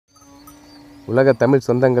உலக தமிழ்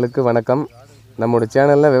சொந்தங்களுக்கு வணக்கம். நம்முடைய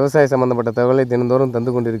சேனலில் விவசாய சம்மந்தப்பட்ட தகவலை தினந்தோறும்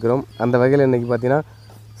தந்து கொண்டிருக்கிறோம். அந்த வகையில் இன்றைக்கி பார்த்தீங்கன்னா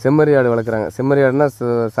செம்மறி ஆடு வளர்க்குறாங்க. செம்மறி ஆடுனா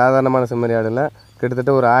சாதாரணமான செம்மறி ஆடில்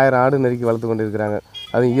கிட்டத்தட்ட ஒரு 1000 ஆடு நெருக்கி வளர்த்து கொண்டு இருக்கிறாங்க.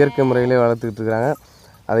 அது இயற்கை முறையிலே வளர்த்துக்கிட்டு இருக்கிறாங்க.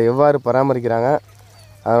 அதை எவ்வாறு பராமரிக்கிறாங்க,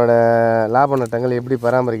 அதோட லாப நட்டங்கள் எப்படி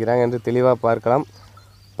பராமரிக்கிறாங்க என்று தெளிவாக பார்க்கலாம்.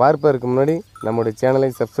 பார்ப்பதற்கு முன்னாடி நம்முடைய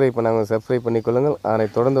சேனலை சப்ஸ்கிரைப் பண்ணாங்க, சப்ஸ்கிரைப் பண்ணிக்கொள்ளுங்கள். அதனை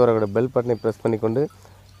தொடர்ந்து வரக்கூடிய பெல் பட்டனை ப்ரெஸ் பண்ணிக்கொண்டு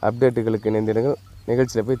அப்டேட்டுகளுக்கு இணைந்திடுங்கள்.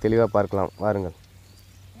 நிகழ்ச்சியில் போய் தெளிவாக பார்க்கலாம், வாருங்கள்.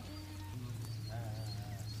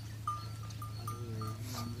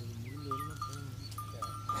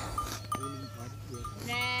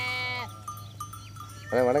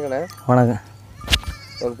 வணக்கண்ணே. வணக்கம்.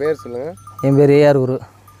 உங்கள் பேர் சொல்லுங்கள். என் பேர் ஏஆர் குரு.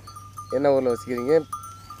 என்ன ஊரில் வசிக்கிறீங்க?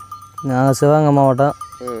 நாங்கள் சிவகங்கை மாவட்டம்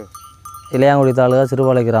இளையாங்குடி தாலுகா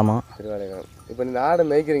சிறுபாலை கிராமம். சிறுபாலை கிராமம். இப்போ இந்த ஆடு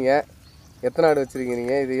மேய்க்கிறீங்க, எத்தனை ஆடு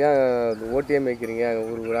வச்சுருக்கீங்க? இது ஏன் ஓட்டியே மேய்க்கிறீங்க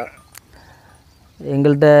ஊர் ஊரா?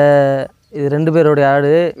 எங்கள்கிட்ட இது 2 பேருடைய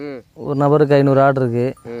ஆடு. ஒரு நபருக்கு 500 ஆடு இருக்குது.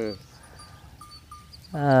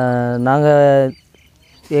 நாங்கள்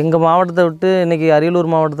எங்கள் மாவட்டத்தை விட்டு இன்றைக்கி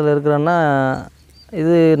அரியலூர் மாவட்டத்தில் இருக்கிறோன்னா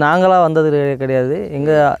இது நாங்களாக வந்தது கிடையாது.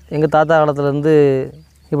 எங்கள் தாத்தா காலத்துலேருந்து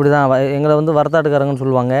இப்படி தான். எங்களை வந்து வரத்தாட்டுக்காரங்கன்னு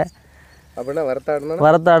சொல்லுவாங்க. அப்படின்னா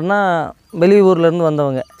வரத்தாடுனா வெளியூர்லேருந்து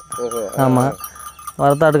வந்தவங்க. ஆமாம்,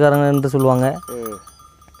 வரத்தாட்டுக்காரங்க என்று சொல்லுவாங்க.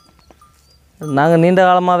 நாங்கள் நீண்ட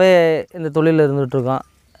காலமாகவே இந்த தொழிலில் இருந்துகிட்ருக்கோம்.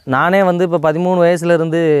 நானே வந்து இப்போ 13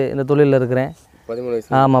 வயசுலேருந்து இந்த தொழிலில் இருக்கிறேன். 13 வயசு?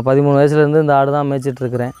 ஆமாம், 13 வயசுலேருந்து இந்த ஆடு தான்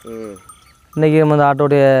மேய்ச்சிட்ருக்கிறேன். இன்றைக்கி நம்ம இந்த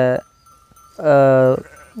ஆட்டோடைய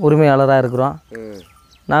உரிமையாளராக இருக்கிறோம்.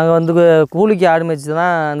 நாங்கள் வந்து கூலிக்கு ஆடு மேய்ச்சி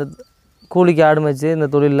தான் கூலிக்கு ஆடு மேய்ச்சி இந்த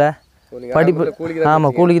தொழிலில் படிப்பு.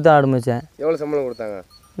 ஆமாம், கூலிக்கு தான் ஆடு மேய்ச்சேன். எவ்வளோ சம்பளம் கொடுத்தாங்க?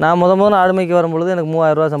 நான் முதல்ல ஆடு மேய்க்க வரும்பொழுது எனக்கு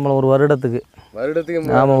 3000 ரூபா சம்பளம் ஒரு வருடத்துக்கு.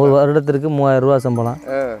 ஆமாம், ஒரு வருடத்திற்கு 3000 ரூபா சம்பளம்.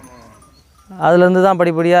 அதுலேருந்து தான்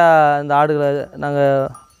படிப்படியாக இந்த ஆடுகளை நாங்கள்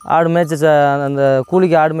ஆடு மேய்ச்ச அந்த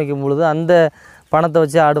கூலிக்கு ஆடு மேய்க்கும் பொழுது அந்த பணத்தை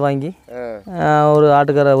வச்சு ஆடு வாங்கி ஒரு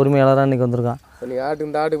ஆட்டுக்கார உரிமையாளராக இன்றைக்கி வந்திருக்கான்.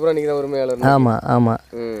 இந்த ஆட்டுக்கு பூரா நீங்கள் உரிமையாளர்? ஆமாம் ஆமாம்.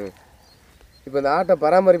 இப்போ இந்த ஆட்டை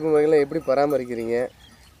பராமரிப்பு முறைகள்லாம் எப்படி பராமரிக்கிறீங்க?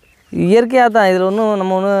 இயற்கையாக தான். இதில் ஒன்றும்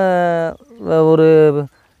நம்ம ஒரு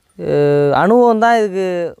அனுபவம் தான் இதுக்கு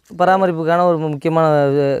பராமரிப்புக்கான ஒரு முக்கியமான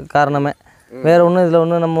காரணமே. வேறு ஒன்றும்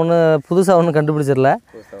இதில் நம்ம புதுசாக ஒன்றும் கண்டுபிடிச்சிடல.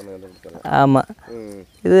 ஆமாம்,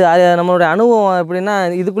 இது நம்மளுடைய அனுபவம். எப்படின்னா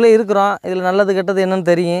இதுக்குள்ளே இருக்கிறோம், இதில் நல்லது கெட்டது என்னன்னு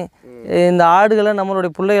தெரியும். இந்த ஆடுகளை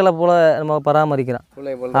நம்மளுடைய பிள்ளைகளை போல் நம்ம பராமரிக்கிறோம்.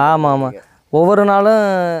 ஆமாம் ஆமாம். ஒவ்வொரு நாளும்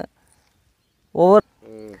ஒவ்வொரு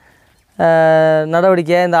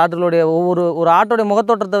நடவடிக்கை இந்த ஆட்டுகளுடைய ஒரு ஆட்டோடைய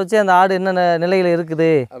முகத்தோட்டத்தை வச்சு அந்த ஆடு என்ன நிலையில் இருக்குது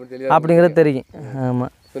அப்படிங்கிறது தெரியும்.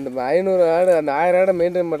 ஆமாம். இந்த 500 ஆடு, அந்த 1000 ஆடை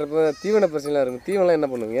மெயின்டைன் பண்ணுறப்ப தீவன பிரச்சனைலாம் இருக்கும். தீவனம் என்ன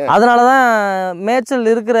பண்ணுவீங்க? அதனால தான் மேய்ச்சல்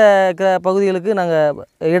இருக்கிற பகுதிகளுக்கு நாங்கள்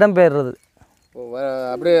இடம்பெயர்றது.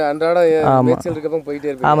 அப்படியே அன்றாட மேய்ச்சல் இருக்கப்போ போயிட்டே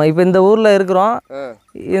இருப்போம். ஆமாம், இப்போ இந்த ஊரில் இருக்கிறோம்.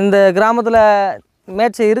 இந்த கிராமத்தில்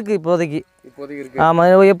மேய்ச்சல் இருக்குது இப்போதைக்கு. ஆமாம்,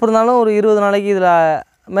 எப்படி இருந்தாலும் ஒரு 20 நாளைக்கு இதில்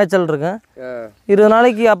மேய்ச்சல் இருக்கும். 20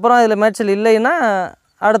 நாளைக்கு அப்புறம் இதில் மேய்ச்சல் இல்லைன்னா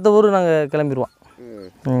அடுத்த ஊர் நாங்கள் கிளம்பிடுவோம்.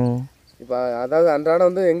 இப்போ அதாவது அன்றாடம்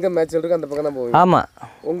வந்து எங்கே மேய்ச்சல் இருக்குது அந்த பக்கம் தான் போவோம். ஆமாம்.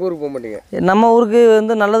 உங்கள் ஊருக்கு போக மாட்டீங்க? நம்ம ஊருக்கு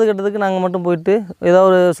வந்து நல்லது கெட்டதுக்கு நாங்கள் மட்டும் போயிட்டு ஏதோ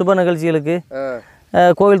ஒரு சுப நிகழ்ச்சிகளுக்கு,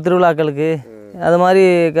 கோவில் திருவிழாக்களுக்கு, அது மாதிரி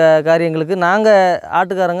காரியங்களுக்கு நாங்கள்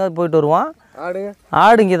ஆட்டுக்காரங்க போயிட்டு வருவோம்.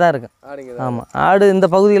 ஆடு இங்கே தான் இருக்கேன். ஆமாம், ஆடு இந்த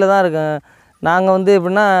பகுதியில் தான் இருக்கேன். நாங்கள் வந்து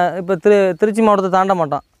எப்படின்னா இப்போ திருச்சி மாவட்டத்தை தாண்ட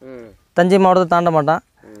மாட்டோம், தஞ்சை மாவட்டத்தை தாண்ட மாட்டோம்.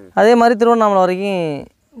 அதே மாதிரி திருவண்ணாமலை வரைக்கும்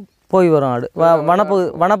போய் வரும் ஆடு.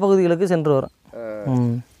 வனப்பகுதிகளுக்கு சென்று வரும்.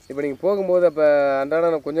 இப்போ நீங்கள் போகும்போது அப்போ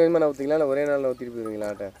அன்றாடம் கொஞ்சம் கொஞ்சமாக நவுத்திங்களா, இல்லை ஒரே நாளில் ஊற்றிட்டு போயிருவீங்களா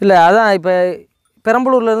ஆட்டை? இல்லை, அதான் இப்போ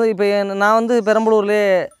பெரம்பலூர்லேருந்து இப்போ நான் வந்து பெரம்பலூர்லேயே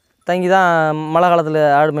தங்கி தான் மழை காலத்தில்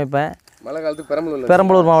ஆடு மேய்ப்பேன். மழை காலத்துக்கு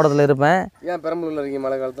பெரம்பலூர் மாவட்டத்தில் இருப்பேன். ஏன் பெரம்பலூரில் இருக்கீங்க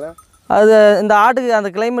மழை காலத்தில்? அது இந்த ஆட்டுக்கு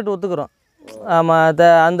அந்த கிளைமேட் ஒத்துக்கிறோம். ஆமாம்,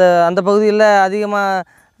 அந்த பகுதியில் அதிகமாக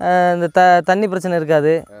இந்த தண்ணி பிரச்சனை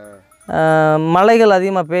இருக்காது. மழைகள்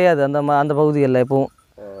அதிகமாக பெய்யாது அந்த பகுதிகளில் எப்பவும்.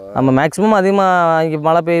 நம்ம மேக்ஸிமம் அதிகமாக இங்கே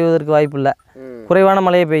மழை பெய்வதற்கு வாய்ப்பு இல்லை, குறைவான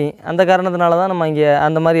மழையை பெய்யும். அந்த காரணத்தினால தான் நம்ம இங்கே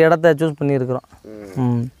அந்த மாதிரி இடத்த சூஸ் பண்ணியிருக்கிறோம்.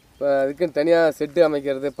 இப்போ அதுக்கு தனியாக செட்டு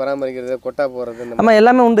அமைக்கிறது, பராமரிக்கிறது, கொட்டா போடுறது, ஆமாம்,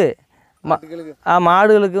 எல்லாமே உண்டு. ஆமாம்,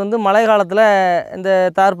 ஆடுகளுக்கு வந்து மழை காலத்தில் இந்த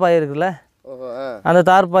தார்பாய் இருக்குல்ல, அந்த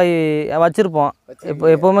தார்பாய் வச்சுருப்போம்.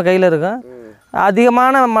 எப்போவுமே கையில் இருக்கும்.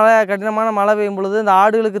 அதிகமான மழை, கடினமான மழை பெய்யும் பொழுது இந்த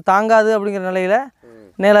ஆடுகளுக்கு தாங்காது அப்படிங்கிற நிலையில்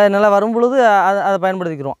நிலை வரும் பொழுது அதை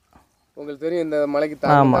பயன்படுத்திக்கிறோம். உங்களுக்கு தெரியும் இந்த மழைக்கு.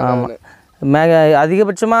 ஆமாம் ஆமாம்.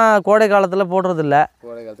 அதிகபட்சமாக கோடை காலத்தில் போடுறதில்ல.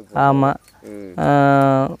 ஆமாம்,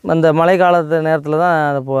 அந்த மழை காலத்து நேரத்தில் தான்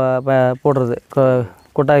அதை போடுறது,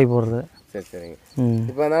 கொட்டாவி போடுறது. சரி சரிங்க.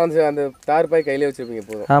 இப்போ நான் அந்த தார்பாய் கையிலே வச்சுருப்பீங்க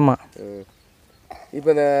போதும். ஆமாம். இப்போ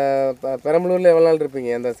இந்த பெரம்பலூரில் எவ்வளோ நாள்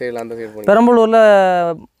இருப்பீங்க அந்த சைடில் அந்த சைடு போனீங்க? பெரம்பலூரில்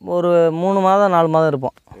ஒரு 3 மாதம் 4 மாதம்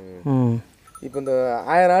இருப்போம். இப்போ இந்த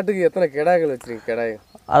 1000 ஆட்டுக்கு எத்தனை கிடாய்கள் வச்சுருக்கீங்க? கிடாய்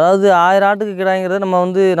அதாவது 1000 ஆட்டுக்கு கிடாய்ங்கிறது நம்ம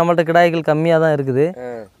வந்து நம்மள்ட்ட கிடாய்கள் கம்மியாக தான் இருக்குது.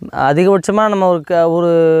 அதிகபட்சமாக நம்ம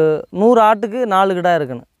ஒரு 100 ஆட்டுக்கு 4 கிடாய்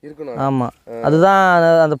இருக்கணும். ஆமாம், அதுதான்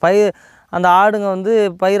அந்த அந்த ஆடுங்க வந்து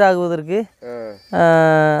பயிராகுவதற்கு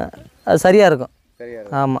அது சரியாக இருக்கும்.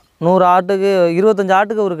 ஆமாம், 100 ஆட்டுக்கு 25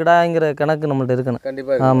 ஆட்டுக்கு ஒரு கிடாய்ங்கிற கணக்கு நம்மள்ட்ட இருக்கணும்.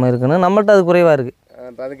 கண்டிப்பாக ஆமாம் இருக்கணும். நம்மள்ட்ட அது குறைவாக இருக்குது.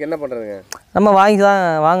 அதுக்கு என்ன பண்ணுறதுங்க? நம்ம வாங்கி தான்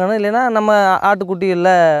வாங்கணும். இல்லைன்னா நம்ம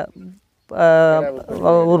ஆட்டுக்குட்டிகளில்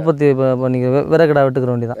உற்பத்தி பண்ணிக்க விரை கிடா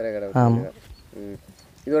வெட்டுக்கிற வேண்டியதான். ஆமாம்.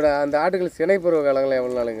 இதோட அந்த ஆட்டுகள் சினை பருவ காலங்கள்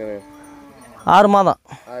எவ்வளோ நாளுங்க? 6 மாதம்.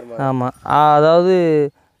 ஆமாம், அதாவது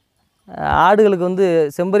ஆடுகளுக்கு வந்து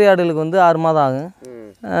செம்பரி ஆடுகளுக்கு வந்து 6 மாதம் ஆகும்.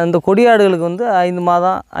 இந்த கொடி ஆடுகளுக்கு வந்து 5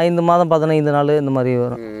 மாதம் 15 நாள் இந்த மாதிரி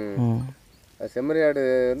வரும். செம்மறி ஆடு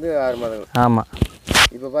வந்து 6 மாதங்கள். ஆமாம்.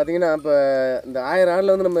 இப்போ பார்த்தீங்கன்னா இப்போ இந்த 1000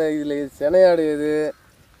 ஆடில் வந்து நம்ம இதில் சினை ஆடு எது,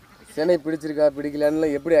 சினை பிடிச்சிருக்கா பிடிக்கலான்னு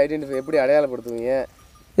எப்படி அடையாளப்படுத்துவீங்க?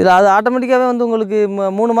 இதில் அது ஆட்டோமேட்டிக்காகவே வந்து உங்களுக்கு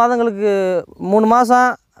 3 மாதங்களுக்கு 3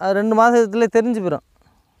 மாதம் 2 மாதத்துலேயே தெரிஞ்சு போயிடும்.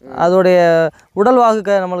 அதோடைய உடல்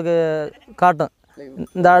வாகு நம்மளுக்கு காட்டும்,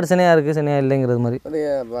 இந்த ஆடு சினையாக இருக்குது சினையாக இல்லைங்கிறது மாதிரி.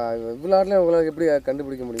 இவ்வளோ ஆட்டில் உங்களுக்கு எப்படி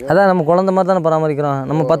கண்டுபிடிக்க முடியும்? அதான் நம்ம குழந்தை மாதிரி தானே பராமரிக்கிறோம்.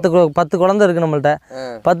 நம்ம 10 குழந்தை இருக்குது நம்மள்ட்ட.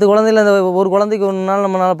 10 குழந்தையில் இந்த ஒரு குழந்தைக்கு ஒரு நாள்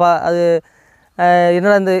நம்மளால் அது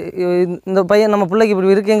என்னடா இந்த பையன் நம்ம பிள்ளைக்கு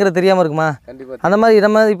இப்படி இருக்குங்கிறது தெரியாமல் இருக்குமா? அந்த மாதிரி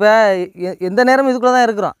நம்ம இப்போ எந்த நேரமும் இதுக்குள்ளே தான்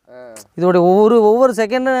இருக்கிறோம். இதோடைய ஒவ்வொரு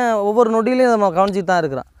செகண்டும் ஒவ்வொரு நொடியிலையும் நம்ம கவனிச்சிட்டு தான்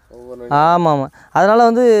இருக்கிறோம். ஆமாம் ஆமாம். அதனால்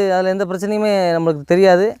வந்து அதில் எந்த பிரச்சனையுமே நம்மளுக்கு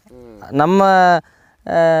தெரியாது. நம்ம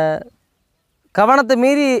கவனத்தை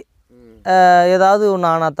மீறி ஏதாவது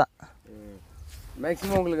ஒன்று ஆனால் தான்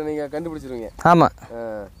மேக்ஸிமம் உங்களுக்கு நீங்கள் கண்டுபிடிச்சிருவீங்க. ஆமாம்.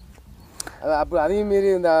 அப்போ அதையும் மீறி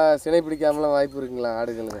இந்த சினை பிடிக்காமலாம் வாய்ப்பு இருக்குங்களா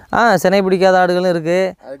ஆடுகளுங்க? சினை பிடிக்காத ஆடுகளும் இருக்குது.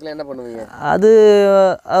 அதுக்கெல்லாம் என்ன பண்ணுவீங்க?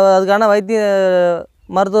 அதுக்கான வைத்திய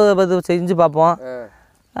மருத்துவ செஞ்சு பார்ப்போம்.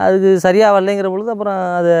 அதுக்கு சரியாக வரலைங்கிற பொழுது அப்புறம்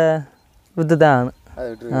அதை விற்று தான் ஆகணும்.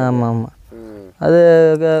 ஆமாம் ஆமாம். அது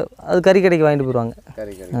கறி கடைக்கு வாங்கிட்டு போயிடுவாங்க.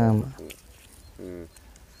 ஆமாம்.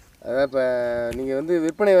 அதான் இப்போ நீங்கள் வந்து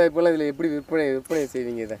விற்பனை வாய்ப்பெல்லாம் இதில் எப்படி விற்பனை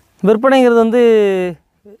செய்வீங்க? இதை விற்பனைங்கிறது வந்து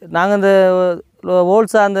நாங்கள் இந்த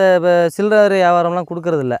ஹோல்சா அந்த சில்லறை வியாபாரம்லாம்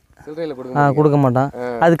கொடுக்கறதில்ல. கொடுக்க மாட்டோம்.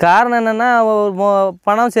 அது காரணம் என்னென்னா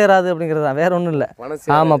பணம் சேராது அப்படிங்கிறது தான், வேறு ஒன்றும் இல்லை.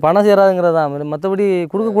 ஆமாம், பணம் சேராதுங்கிறது தான், மற்றபடி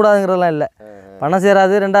கொடுக்கக்கூடாதுங்கிறதுலாம் இல்லை. பணம்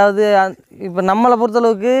சேராது. ரெண்டாவது இப்போ நம்மளை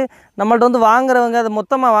பொறுத்தளவுக்கு நம்மள்ட்ட வந்து வாங்குறவங்க அதை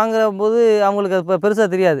மொத்தமாக வாங்குற போது அவங்களுக்கு அது பெருசாக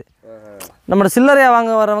தெரியாது. நம்மளோட சில்லறையாக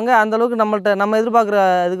வாங்க வரவங்க அந்தளவுக்கு நம்ம எதிர்பார்க்குற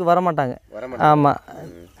இதுக்கு வரமாட்டாங்க. ஆமாம்,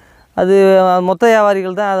 அது மொத்த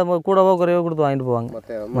வியாபாரிகள் தான் அதை கூடவோ குறைவோ கொடுத்து வாங்கிட்டு போவாங்க.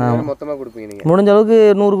 மொத்தமாக கொடுப்பீங்க? முடிஞ்ச அளவுக்கு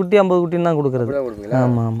 100 குட்டி 50 குட்டின்னு தான் கொடுக்குறது.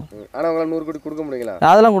 ஆமாம் ஆமாம். ஆனால் உங்களால் 100 குட்டி கொடுக்க முடியுங்களா?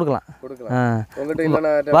 அதெல்லாம் கொடுக்கலாம்.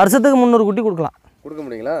 வருஷத்துக்கு 300 குட்டி கொடுக்கலாம். கொடுக்க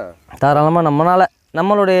முடியுங்களா? தாராளமாக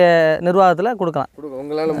நம்மளுடைய நிர்வாகத்தில் கொடுக்கலாம்.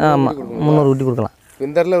 உங்களால்? ஆமாம், 300 குட்டி கொடுக்கலாம்.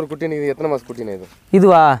 இந்த இடத்துல ஒரு குட்டி நீங்கள் எத்தனை மாதம் குட்டினே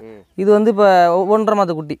இதுவா? இது வந்து இப்போ 1.5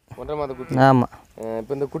 மாத குட்டி. 1.5 மாத குட்டி. ஆமாம்.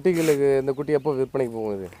 இப்போ இந்த குட்டிகளுக்கு இந்த குட்டி எப்போ விற்பனைக்கு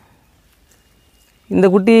போகுது? இந்த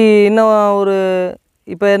குட்டி இன்னும் ஒரு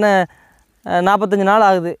இப்போ என்ன 45 நாள்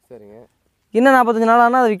ஆகுது. சரிங்க. இன்னும் 45 நாள்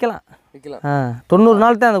ஆனால் அதை விற்கலாம். 90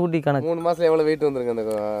 நாள் தான் அந்த குட்டி கணக்கு. 3 மாதம் எவ்வளோ வெயிட் வந்துருங்க அந்த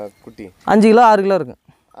குட்டி? 5 கிலோ 6 கிலோ இருக்கும்.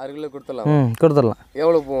 6 கிலோ கொடுத்துடலாம். கொடுத்துடலாம்.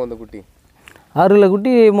 எவ்வளோ போகும் அந்த குட்டி? 6 கிலோ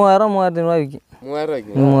குட்டி 3000 3500 விற்கும். 3000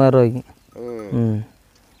 விற்கும். 3000 விற்கும்.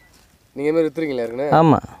 நீங்கள் மாதிரி விற்றுறீங்களா இருக்குண்ணே?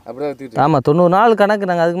 ஆமாம். அப்படி தான் விற்றுட்டு? ஆமாம், 90 நாள் கணக்கு.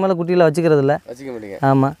 நாங்கள் அதுக்கு மேலே குட்டியில் வச்சுக்கிறது இல்லை. வச்சுக்க மாட்டீங்க?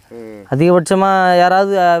 ஆமாம். அதிகபட்சமாக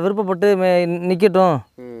யாராவது விருப்பப்பட்டு நிற்கட்டும்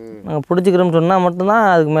நாங்கள் பிடிச்சிக்கிறோம்னு சொன்னால் மட்டும்தான்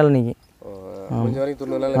அதுக்கு மேலே நிற்கும்.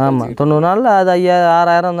 ஆமாம், 90 நாளில் அது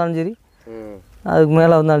 6000 இருந்தாலும் சரி, அதுக்கு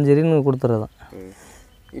மேலே வந்தாலும் சரின்னு கொடுத்துறது தான்.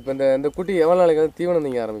 இப்போ இந்த குட்டி எவ்வளோ நாளைக்கு வந்து தீவனம்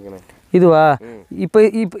நீங்கள் ஆரம்பிக்கணும்? இதுவா? இப்போ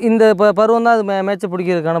இந்த பருவம் தான் அது மேய்ச்ச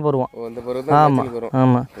பிடிக்கிறதுக்கான பருவம். ஆமாம்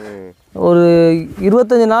ஆமாம். ஒரு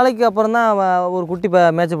 25 நாளைக்கு அப்புறம் தான் ஒரு குட்டி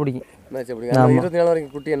மேய்ச்ச பிடிக்கும். 24 நாள்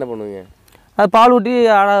வரைக்கும் குட்டி என்ன பண்ணுவீங்க? அது பால் ஊட்டி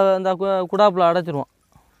அந்த குடாப்பில் அடைச்சிருவோம்.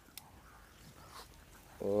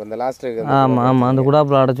 அந்த லாஸ்ட்டு? ஆமாம் ஆமாம், அந்த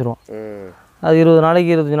குடாப்பில் அடைச்சிருவோம். அது 20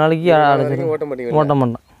 நாளைக்கு 25 நாளைக்கு அடைச்சிருவோம். ஓட்ட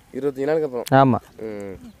மாட்டோம். 25 நாளுக்கு அப்புறம்? ஆமாம்.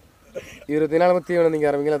 20 நாள் தீவனம் நீங்கள்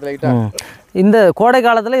ஆரம்பிக்கலாம் அது லைட்டாக? இந்த கோடை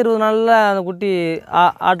காலத்தில் 20 நாளில் அந்த குட்டி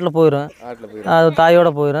ஆட்டில் போயிடும். அது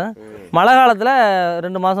தாயோடு போயிடும். மழை காலத்தில்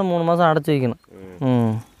 2 மாதம் 3 மாதம் அடைச்சி வைக்கணும்.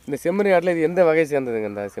 இந்த செம்மறி ஆட்டில் இது எந்த வகை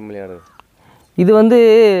சேர்ந்ததுங்க இந்த செம்மறி ஆடு? இது வந்து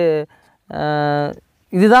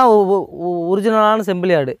இதுதான் ஒரிஜினலான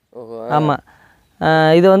செம்பிளி ஆடு. ஆமாம்.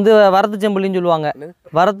 இது வந்து வரத்து செம்பிளின்னு சொல்லுவாங்க.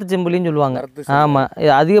 வரத்து செம்பிளின்னு சொல்லுவாங்க. ஆமாம்,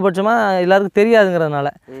 அதிகபட்சமாக எல்லாருக்கும் தெரியாதுங்கிறதுனால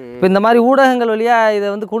இப்போ இந்த மாதிரி ஊடகங்கள் வழியாக இதை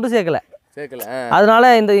வந்து கொண்டு சேர்க்கலை. அதனால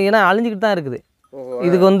இந்த இனம் அழிஞ்சிக்கிட்டு தான் இருக்குது.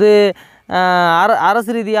 இதுக்கு வந்து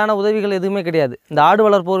அரசு ரீதியான உதவிகள் எதுவுமே கிடையாது. இந்த ஆடு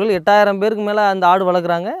வளர்ப்பவர்கள் 8000 பேருக்கு மேலே அந்த ஆடு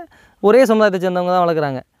வளர்க்குறாங்க. ஒரே சமுதாயத்தை சேர்ந்தவங்க தான்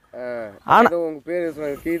வளர்க்குறாங்க. ஆனால் உங்கள்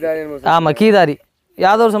பேர் கீதாரி? ஆமாம், கீதாரி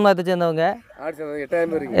யாதவ் சமுதாயத்தை சேர்ந்தவங்க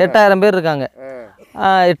 8000 பேர் இருக்காங்க.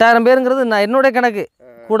 8000 பேருங்கிறது நான் என்னுடைய கணக்கு,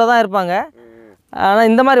 கூட தான் இருப்பாங்க. ஆனால்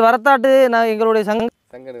இந்த மாதிரி வரத்தாட்டு நான் எங்களுடைய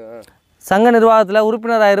சங்க நிர்வாகத்தில்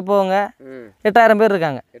உறுப்பினராக இருப்பவங்க 8000 பேர்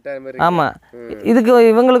இருக்காங்க. ஆமாம், இதுக்கு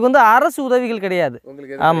இவங்களுக்கு வந்து அரசு உதவிகள் கிடையாது.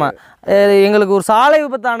 ஆமாம், எங்களுக்கு ஒரு சாலை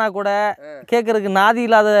விபத்தானா கூட கேட்குறதுக்கு நாதி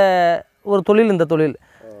இல்லாத ஒரு தொழில் இந்த தொழில்.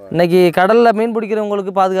 இன்றைக்கி கடலில் மீன்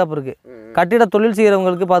பிடிக்கிறவங்களுக்கு பாதுகாப்பு இருக்குது, கட்டிட தொழில்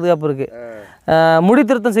செய்கிறவங்களுக்கு பாதுகாப்பு இருக்குது, முடி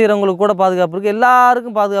திருத்தம் செய்கிறவங்களுக்கு கூட பாதுகாப்பு இருக்குது,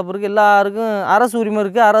 எல்லாருக்கும் பாதுகாப்பு இருக்குது, எல்லாருக்கும் அரசு உரிமை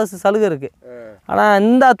இருக்குது, அரசு சலுகை இருக்குது. ஆனால்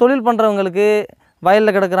இந்த தொழில் பண்ணுறவங்களுக்கு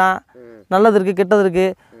வயலில் கிடக்குறான், நல்லது இருக்குது கெட்டது இருக்குது.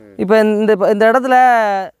 இப்போ இந்த இடத்துல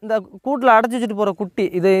இந்த கூட்டில் அடைச்சி வச்சுட்டு போகிற குட்டி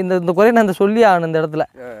இந்த குறையை நான் சொல்லி ஆகணும். இந்த இடத்துல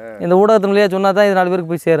இந்த ஊடகத்தின் வழியாக சொன்னால் தான் இது 4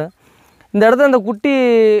 பேருக்கு போய் சேரும். இந்த இடத்துல இந்த குட்டி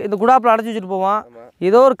இந்த குடாப்பில் அடைச்சி வச்சுட்டு போவான்.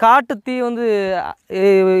 ஏதோ ஒரு காட்டு தீ வந்து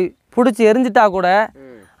பிடிச்சி எரிஞ்சிட்டா கூட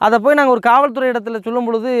அதை போய் நாங்கள் ஒரு காவல்துறை இடத்துல சொல்லும்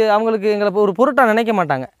பொழுது அவங்களுக்கு எங்களை ஒரு பொருட்டாக நினைக்க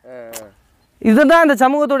மாட்டாங்க. இதுதான் இந்த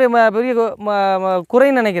சமூகத்துடைய பெரிய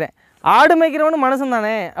குறைன்னு நினைக்கிறேன். ஆடு மேய்க்கிறவனு மனுஷன்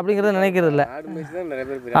தானே அப்படிங்கிறத நினைக்கிறது இல்லை.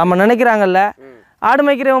 ஆமாம், நினைக்கிறாங்கல்ல. ஆடு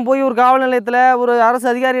மேய்க்கிறவன் போய் ஒரு காவல் நிலையத்தில் ஒரு அரசு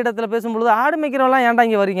அதிகாரி இடத்துல பேசும்பொழுது ஆடு மேய்க்கிறவெல்லாம் ஏன்டா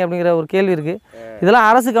இங்கே வரீங்க அப்படிங்கிற ஒரு கேள்வி இருக்குது. இதெல்லாம்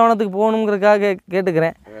அரசு கவனத்துக்கு போகணுங்கிறதுக்காக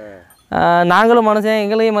கேட்டுக்கிறேன். நாங்களும் மனுஷன்,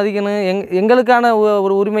 எங்களையும் மதிக்கணும், எங்களுக்கான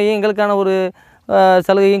ஒரு உரிமையும் எங்களுக்கான ஒரு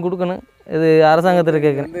சலுகையும் கொடுக்கணும். இது அரசாங்கத்தில்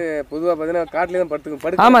கேட்குறேன். பொதுவாக பார்த்தீங்கன்னா காட்டிலே தான்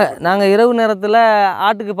படுத்துக்கும். ஆமாம், நாங்கள் இரவு நேரத்தில்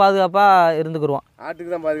ஆட்டுக்கு பாதுகாப்பாக இருந்துக்குருவோம்.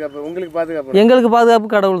 ஆட்டுக்கு தான் பாதுகாப்பு, உங்களுக்கு பாதுகாப்பு? எங்களுக்கு பாதுகாப்பு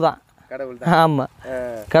கடவுள் தான். ஆமாம்,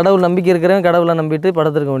 கடவுள் நம்பிக்கை இருக்கிறவன் கடவுளை நம்பிட்டு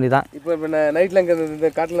படுத்துருக்க வேண்டியதான். இப்போ நைட்டில் அங்கே இந்த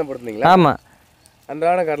காட்டில் படுத்துனீங்களா? ஆமாம்,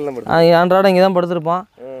 அன்றாடம் காட்டில் படுத்து அன்றாடம் இங்கே தான் படுத்துருப்போம்.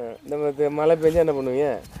 இந்த மழை பெஞ்சா என்ன பண்ணுவீங்க?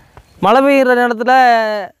 மழை பெய்கிற நேரத்தில்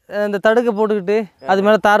இந்த தடுக்கை போட்டுக்கிட்டு அது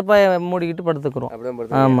மேலே தார்ப்பாயை மூடிக்கிட்டு படுத்துக்கிறோம். அப்படிதான்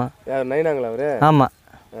படுத்து? ஆமாம். யார் நைனாங்களா அவரு? ஆமாம்,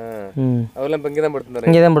 அவரெல்லாம் இப்போ இங்கே தான் படுத்துருந்தாரு?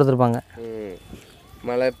 இங்கே தான் படுத்துருப்பாங்க.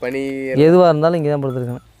 மழை பனி எதுவாக இருந்தாலும் இங்கே தான்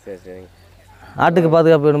படுத்துருக்கணும். சரி சரிங்க. ஆட்டுக்கு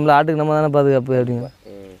பாதுகாப்பு வேணும்ல, ஆட்டுக்கு நம்ம தானே பாதுகாப்பு அப்படிங்க.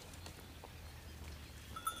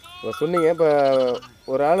 இப்போ சொன்னீங்க, இப்போ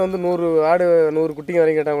ஒரு ஆள் வந்து 100 ஆடு 100 குட்டிங்க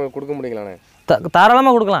வரைக்கும் கேட்டால் அவங்களுக்கு கொடுக்க முடியுங்களாண்ணே?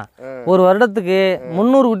 தாராளமாக கொடுக்கலாம். ஒரு வருடத்துக்கு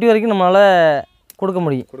 300 குட்டி வரைக்கும் நம்மளால் கொடுக்க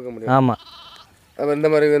முடியும். ஆமாம். அப்போ இந்த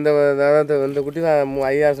மாதிரி இந்த குட்டி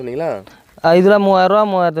 5000 சொன்னீங்களா? இதில் 3000 ரூபா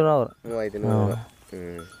 3500 வரும். 3500.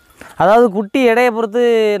 அதாவது குட்டி எடையை பொறுத்து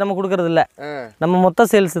நம்ம கொடுக்கறது இல்லை, நம்ம மொத்த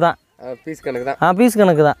சேல்ஸ் தான். பீஸ் கணக்கு தான். பீஸ்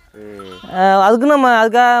கணக்கு தான்.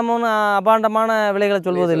 அதுக்காக அபாண்டமான விலைகளை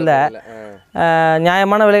சொல்வது இல்லை,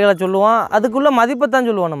 நியாயமான விலைகளை சொல்லுவோம். அதுக்குள்ளே மதிப்பைத்தான்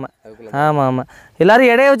சொல்லுவோம் நம்ம. ஆமாம் ஆமாம், எல்லோரும்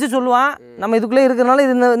எடையை வச்சு சொல்லுவான். நம்ம இதுக்குள்ளே இருக்கிறனால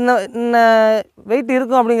இது இந்த வெயிட்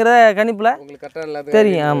இருக்கும் அப்படிங்கிற கணிப்பில்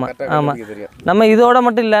தெரியும். ஆமாம் ஆமாம், நம்ம இதோட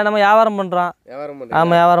மட்டும் இல்லை, நம்ம வியாபாரம் பண்ணுறோம்.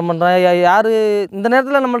 ஆமாம், வியாபாரம் பண்ணுறோம். யார் இந்த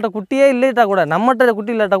நேரத்தில் நம்மள்ட்ட குட்டியே இல்லைட்டா கூட, நம்மகிட்ட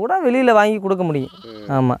குட்டி இல்லாட்டா கூட வெளியில் வாங்கி கொடுக்க முடியும்.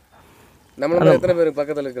 ஆமாம். நம்மள எத்தனை பேர்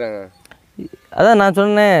பக்கத்தில் இருக்கிறாங்க? அதான் நான்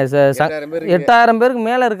சொன்னேன், 8000 பேருக்கு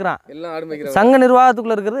மேலே இருக்கிறான். சங்க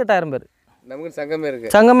நிர்வாகத்துக்குள்ளே இருக்கிறது 8000 பேர். நமக்கு சங்கமே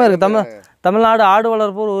இருக்குது. சங்கமே இருக்குது. தமிழ்நாடு ஆடு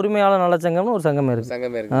வளர்ப்போர் உரிமையாளர் நல சங்கம்னு ஒரு சங்கமே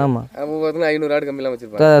இருக்குது. ஆமாம், 500 ஆடு கம்மியெல்லாம்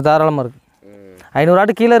வச்சுருப்பாங்க. தாராளமாக இருக்குது. 500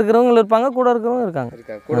 ஆடு கீழே இருக்கிறவங்க இருப்பாங்க, கூட இருக்கிறவங்க இருக்காங்க.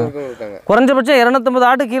 குறைஞ்சபட்சம் 250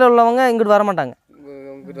 ஆடு கீழே உள்ளவங்க இங்கிட்டு வர மாட்டாங்க.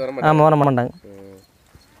 ஆமாம், வர மாட்டாங்க.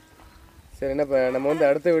 சரிண்ணா, இப்போ நம்ம வந்து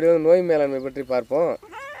அடுத்த வீடியோ நோய் மேலாண்மை பற்றி பார்ப்போம்.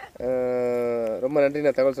 ரொம்ப நன்றி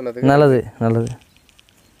நான் தகவல் சொன்னதுக்கு. நல்லது நல்லது.